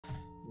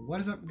What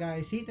is up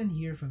guys, Sethan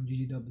here from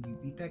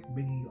GGWP Tech,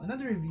 bringing you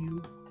another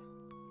review,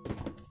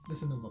 the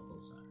Xanova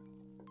Pulsar.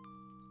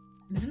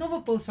 The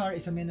Xanova Pulsar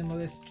is a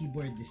minimalist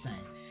keyboard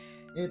design.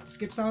 It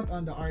skips out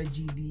on the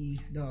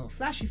RGB, the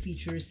flashy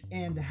features,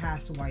 and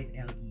has white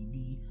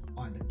LED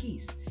on the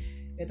keys.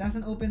 It has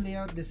an open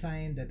layout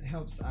design that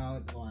helps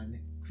out on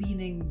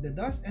cleaning the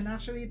dust, and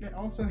actually that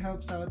also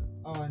helps out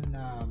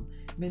on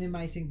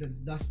minimizing the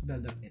dust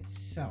buildup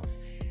itself.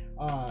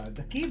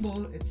 The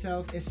cable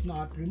itself is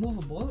not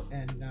removable,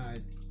 and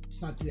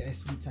it's not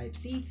USB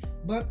Type-C,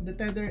 but the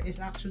tether is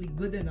actually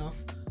good enough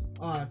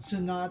to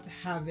not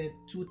have it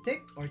too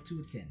thick or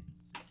too thin.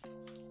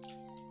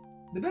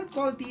 The build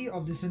quality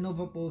of the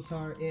Xanova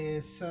Pulsar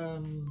is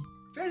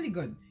fairly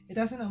good. It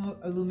has an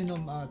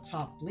aluminum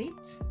top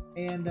plate,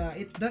 and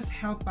it does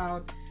help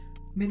out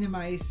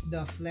minimize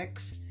the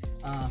flex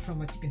from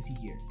what you can see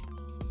here.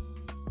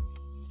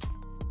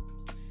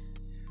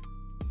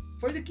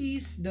 For the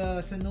keys, the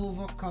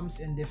Xanova comes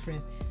in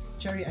different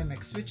Cherry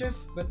MX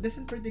switches, but this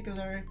in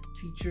particular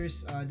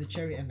features the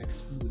Cherry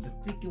MX Blue, the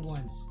clicky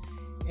ones.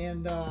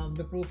 And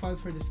the profile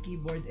for this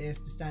keyboard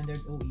is the standard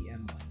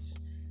OEM ones.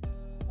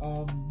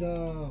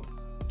 The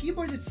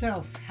keyboard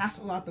itself has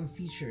a lot of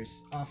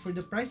features. For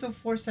the price of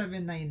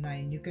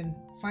 $4,799, you can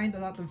find a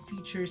lot of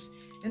features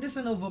in the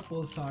Xanova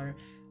Pulsar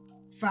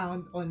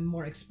found on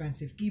more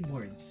expensive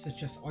keyboards,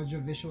 such as audio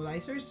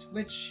visualizers,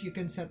 which you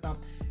can set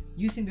up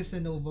using the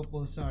Xanova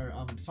Pulsar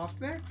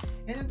software.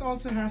 And it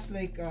also has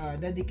like a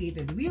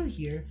dedicated wheel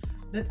here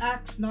that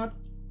acts not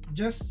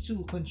just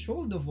to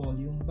control the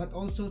volume but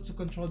also to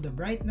control the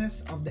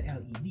brightness of the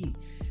LED.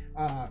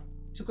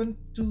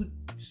 To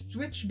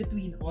switch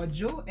between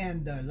audio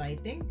and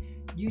lighting,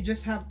 you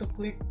just have to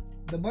click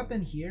the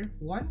button here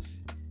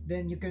once,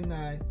 then you can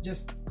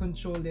just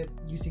control it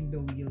using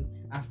the wheel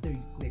after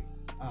you click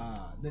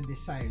the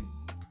desired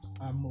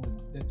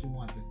mode that you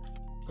want to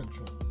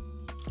control.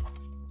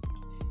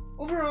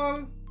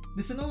 Overall,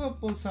 the Xanova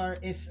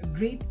Pulsar is a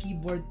great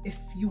keyboard if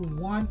you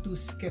want to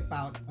skip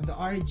out on the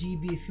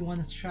RGB, if you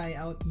want to try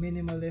out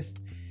minimalist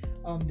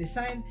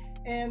design,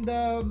 and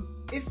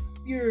if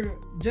you're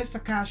just a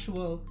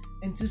casual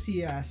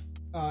enthusiast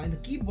in the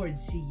keyboard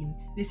scene,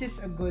 this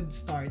is a good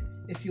start.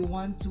 If you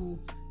want to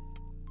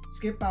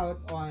skip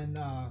out on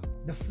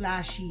the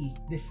flashy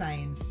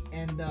designs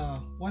and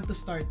want to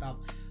start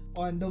up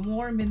on the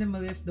more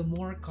minimalist, the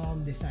more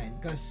calm design,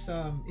 because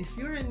if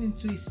you're an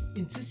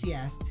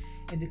enthusiast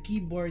in the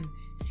keyboard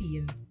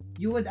scene,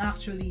 you would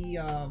actually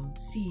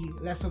see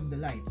less of the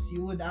lights.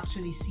 You would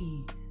actually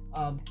see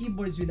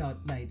keyboards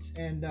without lights,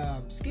 and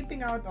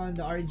skipping out on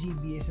the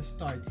RGB is a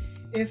start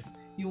if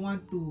you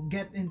want to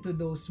get into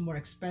those more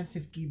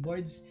expensive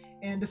keyboards,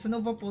 and the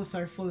Xanova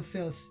Pulsar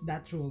fulfills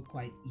that role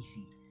quite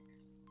easy.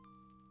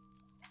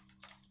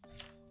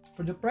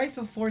 For the price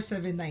of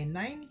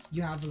 $4,799,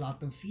 you have a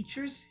lot of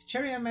features,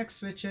 Cherry MX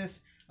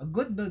switches, a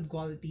good build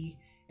quality,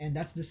 and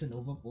that's the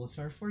Xanova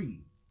Pulsar for you.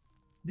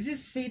 This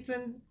is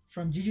Sethan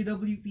from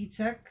GGWP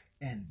Tech,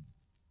 and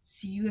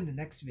see you in the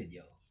next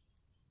video.